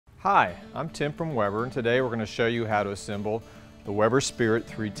Hi, I'm Tim from Weber, and today we're going to show you how to assemble the Weber Spirit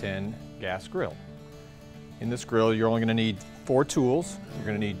 310 gas grill. In this grill, you're only going to need 4 tools. You're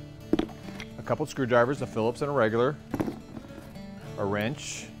going to need a couple of screwdrivers, a Phillips and a regular, a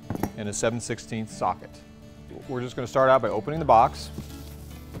wrench, and a 7/16 socket. We're just going to start out by opening the box.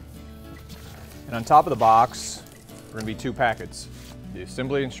 And on top of the box, are going to be 2 packets, the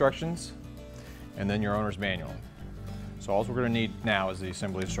assembly instructions and then your owner's manual. So all we're going to need now is the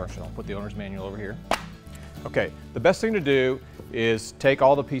assembly instruction. I'll put the owner's manual over here. Okay, the best thing to do is take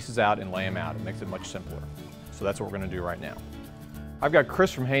all the pieces out and lay them out. It makes it much simpler. So that's what we're going to do right now. I've got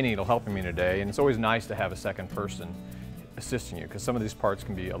Chris from Hayneedle helping me today, and it's always nice to have a second person assisting you because some of these parts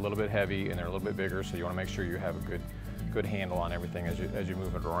can be a little bit heavy and they're a little bit bigger, so you want to make sure you have a good handle on everything as you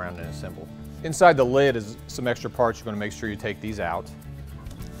move it around and assemble. Inside the lid is some extra parts. You're going to make sure you take these out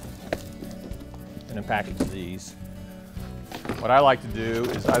and then package these. What I like to do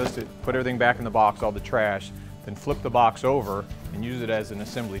is I just put everything back in the box, all the trash, then flip the box over and use it as an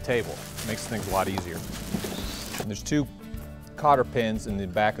assembly table. It makes things a lot easier. And there's 2 cotter pins in the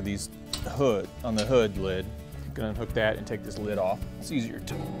back of these on the hood lid. I'm going to unhook that and take this lid off. It's easier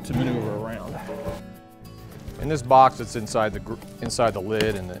to maneuver around. In this box that's inside the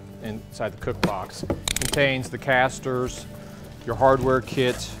lid and inside the cook box contains the casters, your hardware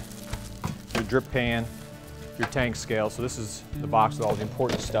kit, your drip pan, your tank scale. So this is the box with all the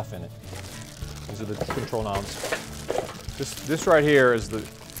important stuff in it. These are the control knobs. This right here is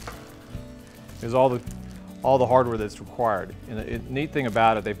all the hardware that's required. And the neat thing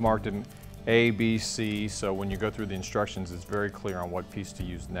about it, they've marked them A, B, C, so when you go through the instructions, it's very clear on what piece to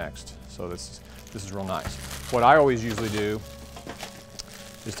use next. So this is real nice. What I always usually do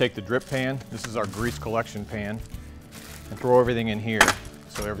is take the drip pan, this is our grease collection pan, and throw everything in here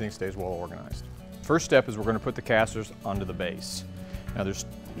so everything stays well organized. First step is we're going to put the casters onto the base. Now there's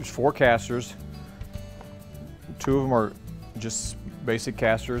 4 casters. 2 of them are just basic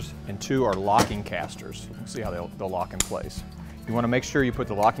casters and 2 are locking casters. You can see how they'll lock in place. You want to make sure you put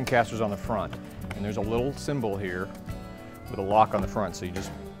the locking casters on the front, and there's a little symbol here with a lock on the front, so you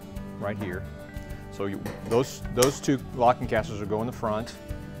just right here. So those 2 locking casters will go in the front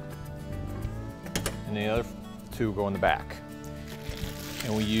and the other 2 go in the back.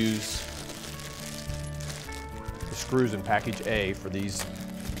 And we use the screws in package A for these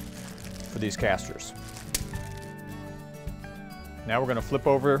casters. Now we're going to flip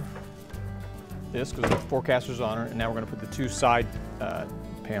over this because there's 4 casters on it, and now we're going to put the 2 side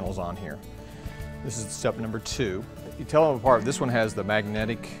panels on here. This is step number 2. You tell them apart. This one has the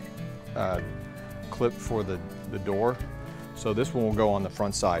magnetic clip for the door, so this one will go on the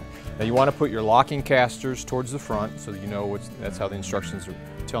front side. Now you want to put your locking casters towards the front so that you know that's how the instructions are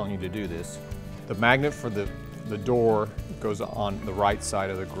telling you to do this. The magnet for the door goes on the right side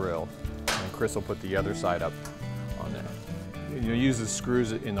of the grill, and Chris will put the other side up on there. You'll use the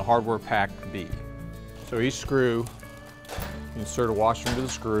screws in the hardware pack B. So each screw, you insert a washer into the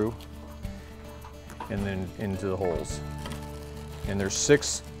screw and then into the holes. And there's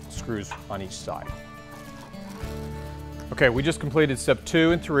 6 screws on each side. Okay, we just completed step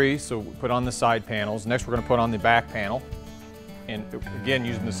 2 and 3, so we put on the side panels. Next we're going to put on the back panel. And again,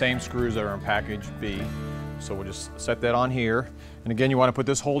 using the same screws that are in package B. So we'll just set that on here. And again, you want to put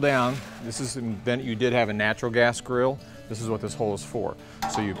this hole down. This is an event you did have a natural gas grill. This is what this hole is for.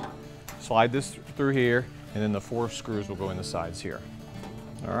 So you slide this through here, and then the 4 screws will go in the sides here.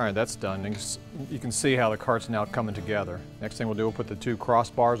 All right, that's done. You can see how the cart's now coming together. Next thing we'll do, we'll put the 2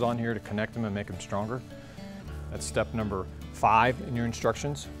 crossbars on here to connect them and make them stronger. That's step number 5 in your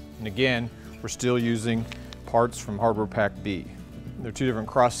instructions. And again, we're still using parts from hardware pack B. There are 2 different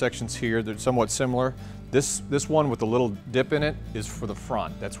cross sections here. They're somewhat similar. This one with the little dip in it is for the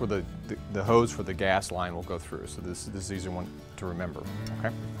front. That's where the hose for the gas line will go through. So this is the easier one to remember.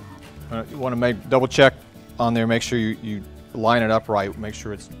 Okay. You want to double check on there. Make sure you line it up right. Make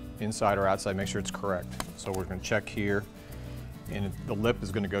sure it's inside or outside. Make sure it's correct. So we're going to check here, and the lip is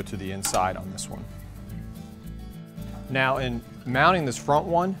going to go to the inside on this one. Now in mounting this front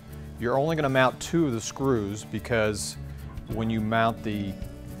one, you're only going to mount 2 of the screws because when you mount the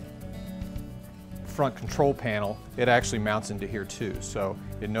front control panel, it actually mounts into here too. So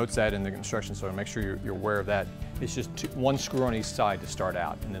it notes that in the instructions, so make sure you're aware of that. It's just 1 screw on each side to start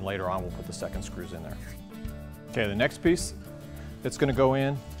out, and then later on we'll put the second screws in there. Okay, the next piece that's going to go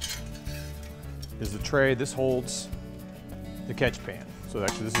in is the tray. This holds the catch pan. So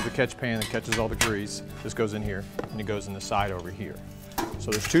actually this is the catch pan that catches all the grease. This goes in here, and it goes in the side over here.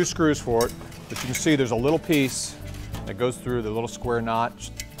 So there's 2 screws for it, but you can see there's a little piece that goes through the little square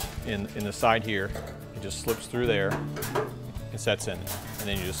notch in the side here. It just slips through there and sets in there. and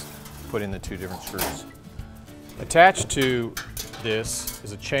then you just put in the 2 different screws. Attached to this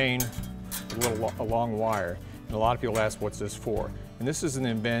is a chain, a long wire, and a lot of people ask what's this for. And this is an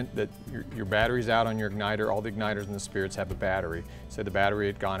event that your battery's out on your igniter. All the igniters in the Spirits have a battery. Say the battery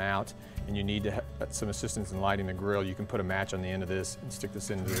had gone out and you need to have some assistance in lighting the grill. You can put a match on the end of this and stick this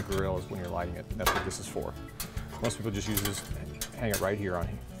into the grill when you're lighting it. That's what this is for. Most people just use this, hang it right here on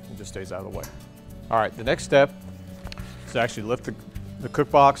here. It just stays out of the way. All right, the next step is to actually lift the cook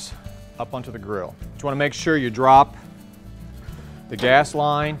box up onto the grill. You want to make sure you drop the gas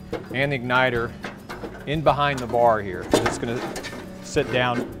line and the igniter in behind the bar here. It's going to sit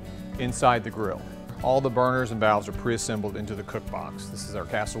down inside the grill. All the burners and valves are pre-assembled into the cook box. This is our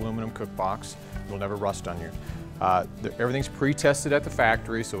cast aluminum cook box. It'll never rust on you. Everything's pre-tested at the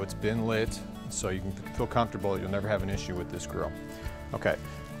factory, so it's been lit, so you can feel comfortable. You'll never have an issue with this grill. Okay,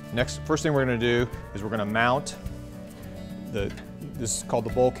 first thing we're going to do is we're going to mount this is called the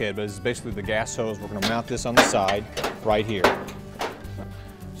bulkhead, but it's basically the gas hose. We're going to mount this on the side right here.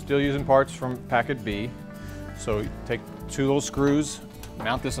 Still using parts from packet B. So take 2 little screws,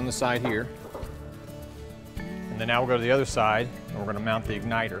 mount this on the side here. And then now we'll go to the other side and we're going to mount the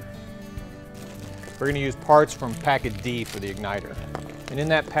igniter. We're going to use parts from packet D for the igniter. And in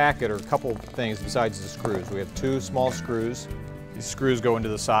that packet are a couple things besides the screws. We have 2 small screws. These screws go into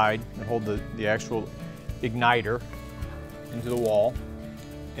the side and hold the actual igniter into the wall.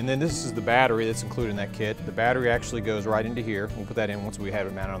 And then this is the battery that's included in that kit. The battery actually goes right into here. We'll put that in once we have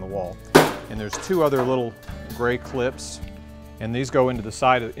it mounted on the wall. And there's 2 other little gray clips, and these go into the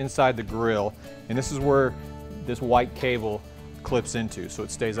side inside the grill. And this is where this white cable clips into, so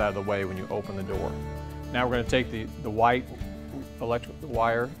it stays out of the way when you open the door. Now we're going to take the white electric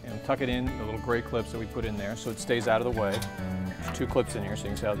wire and tuck it in the little gray clips that we put in there, so it stays out of the way. There's 2 clips in here, so you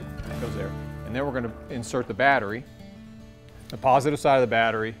can see how it goes there. And then we're going to insert the battery. The positive side of the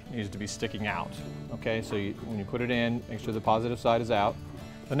battery needs to be sticking out. Okay, so when you put it in, make sure the positive side is out.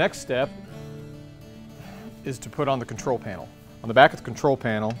 The next step is to put on the control panel. On the back of the control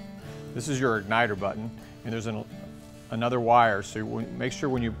panel, this is your igniter button, and there's another wire. So make sure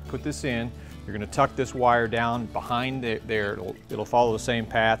when you put this in, you're going to tuck this wire down behind there. It'll follow the same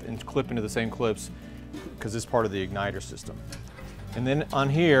path and clip into the same clips because it's part of the igniter system. And then on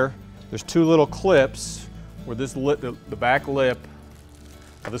here, there's 2 little clips where the back lip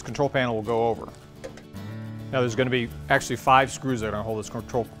of this control panel will go over. Now there's going to be actually 5 screws that are going to hold this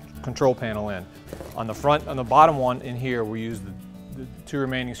control panel in. On the bottom one in here, we use the 2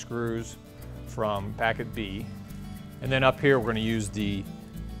 remaining screws from packet B, and then up here we're going to use the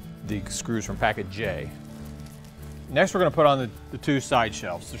screws from packet J. Next, we're going to put on the 2 side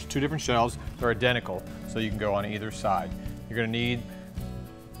shelves. There's 2 different shelves. They're identical, so you can go on either side. You're going to need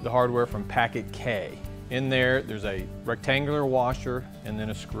the hardware from packet K. In there's a rectangular washer and then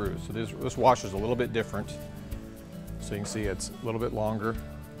a screw. So this washer is a little bit different. So you can see it's a little bit longer.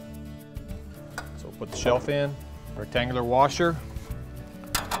 So put the shelf in, rectangular washer,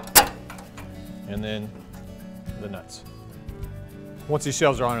 and then the nuts. Once these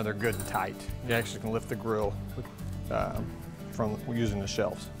shelves are on, they're good and tight. You actually can lift the grill from using the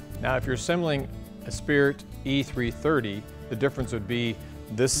shelves. Now, if you're assembling a Spirit E330, the difference would be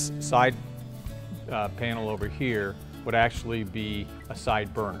this side panel over here would actually be a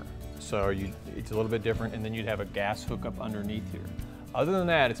side burner. So it's a little bit different, and then you'd have a gas hookup underneath here. Other than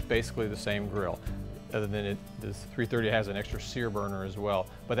that, it's basically the same grill. Other than this 330 has an extra sear burner as well,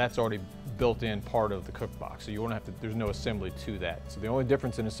 but that's already built in part of the cook box. So you won't have to, there's no assembly to that. So the only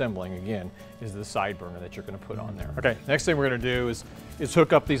difference in assembling, again, is the side burner that you're going to put on there. Okay, next thing we're going to do is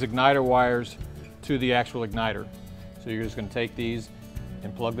hook up these igniter wires to the actual igniter. So you're just going to take these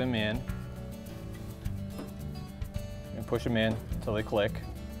and plug them in and push them in until they click.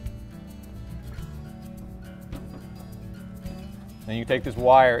 Then you take this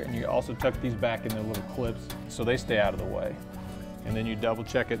wire and you also tuck these back in their little clips so they stay out of the way. And then you double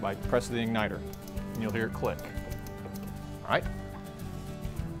check it by pressing the igniter and you'll hear it click. All right?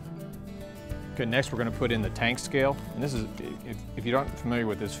 Okay, next we're going to put in the tank scale. And this is, if you're not familiar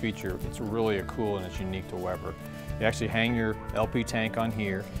with this feature, it's really a cool and it's unique to Weber. You actually hang your LP tank on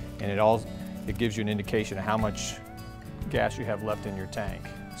here and it gives you an indication of how much gas you have left in your tank.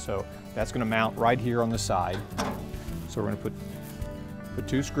 So that's going to mount right here on the side. So we're going to put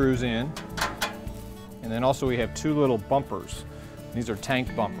 2 screws in, and then also we have 2 little bumpers. These are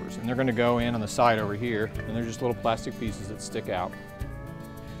tank bumpers, and they're going to go in on the side over here, and they're just little plastic pieces that stick out.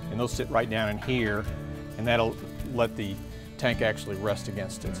 And they'll sit right down in here, and that'll let the tank actually rest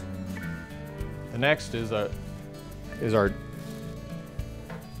against it. The next is our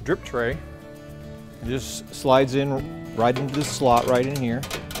drip tray. It just slides in right into this slot right in here.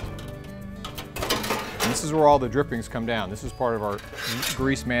 And this is where all the drippings come down. This is part of our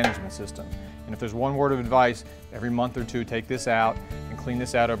grease management system. And if there's one word of advice, every month or two, take this out and clean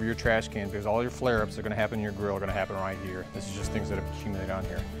this out over your trash can, because all your flare-ups that are going to happen in your grill are going to happen right here. This is just things that have accumulated on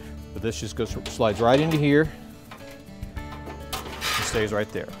here. But this just slides right into here and stays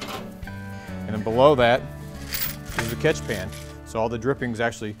right there. And then below that is the catch pan. So all the drippings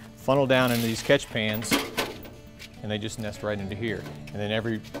actually funnel down into these catch pans, and they just nest right into here. And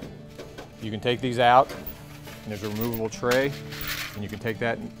then you can take these out, and there's a removable tray, and you can take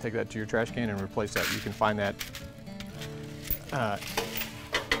that to your trash can and replace that. You can find that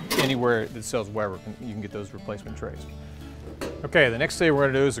anywhere that sells Weber. You can get those replacement trays. Okay, the next thing we're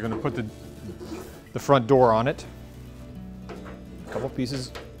going to do is we're going to put the front door on it. A couple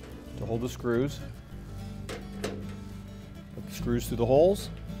pieces to hold the screws. Put the screws through the holes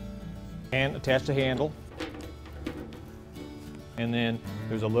and attach the handle. And then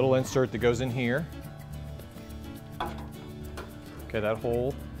there's a little insert that goes in here. Okay, that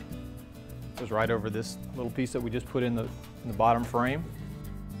hole goes right over this little piece that we just put in the bottom frame.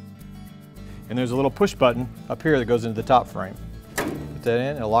 And there's a little push button up here that goes into the top frame. Put that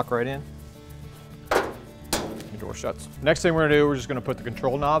in, it'll lock right in. The door shuts. Next thing we're gonna do, we're just gonna put the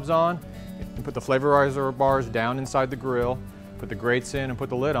control knobs on and put the flavorizer bars down inside the grill, put the grates in and put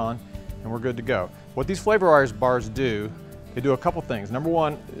the lid on, and we're good to go. What these flavorizer bars do, they do a couple things. Number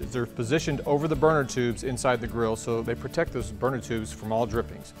one is they're positioned over the burner tubes inside the grill, so they protect those burner tubes from all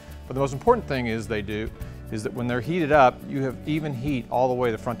drippings. But the most important thing is that when they're heated up, you have even heat all the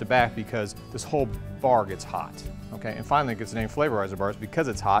way the front to back, because this whole bar gets hot. Okay, and finally it gets the name flavorizer bars because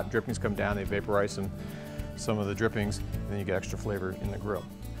it's hot. Drippings come down, they vaporize some of the drippings, and then you get extra flavor in the grill.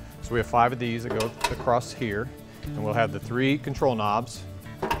 So we have 5 of these that go across here, and we'll have the 3 control knobs.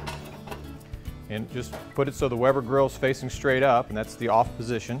 And just put it so the Weber grill is facing straight up, and that's the off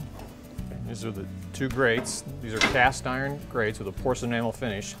position. These are the 2 grates. These are cast iron grates with a porcelain enamel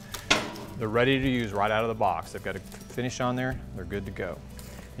finish. They're ready to use right out of the box. They've got a finish on there. They're good to go.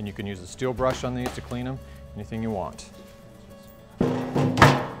 And you can use a steel brush on these to clean them, anything you want.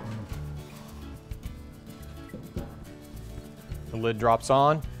 The lid drops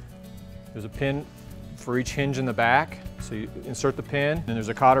on. There's a pin for each hinge in the back. So you insert the pin, and there's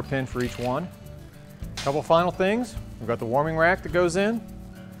a cotter pin for each one. A couple final things. We've got the warming rack that goes in.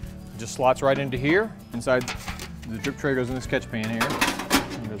 It just slots right into here. Inside, the drip tray goes in this catch pan here.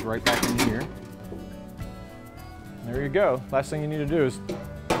 And goes right back in here. And there you go. Last thing you need to do is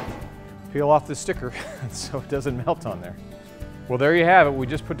peel off the sticker so it doesn't melt on there. Well, there you have it. We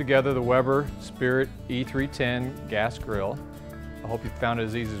just put together the Weber Spirit E310 gas grill. I hope you found it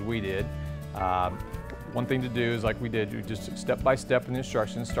as easy as we did. One thing to do is, like we did, you just step by step in the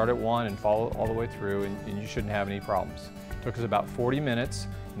instructions, start at 1 and follow all the way through, and you shouldn't have any problems. It took us about 40 minutes,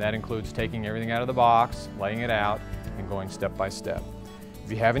 and that includes taking everything out of the box, laying it out, and going step by step.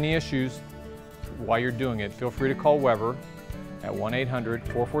 If you have any issues while you're doing it, feel free to call Weber at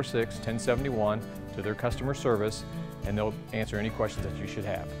 1-800-446-1071 to their customer service, and they'll answer any questions that you should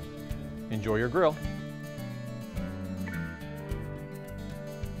have. Enjoy your grill.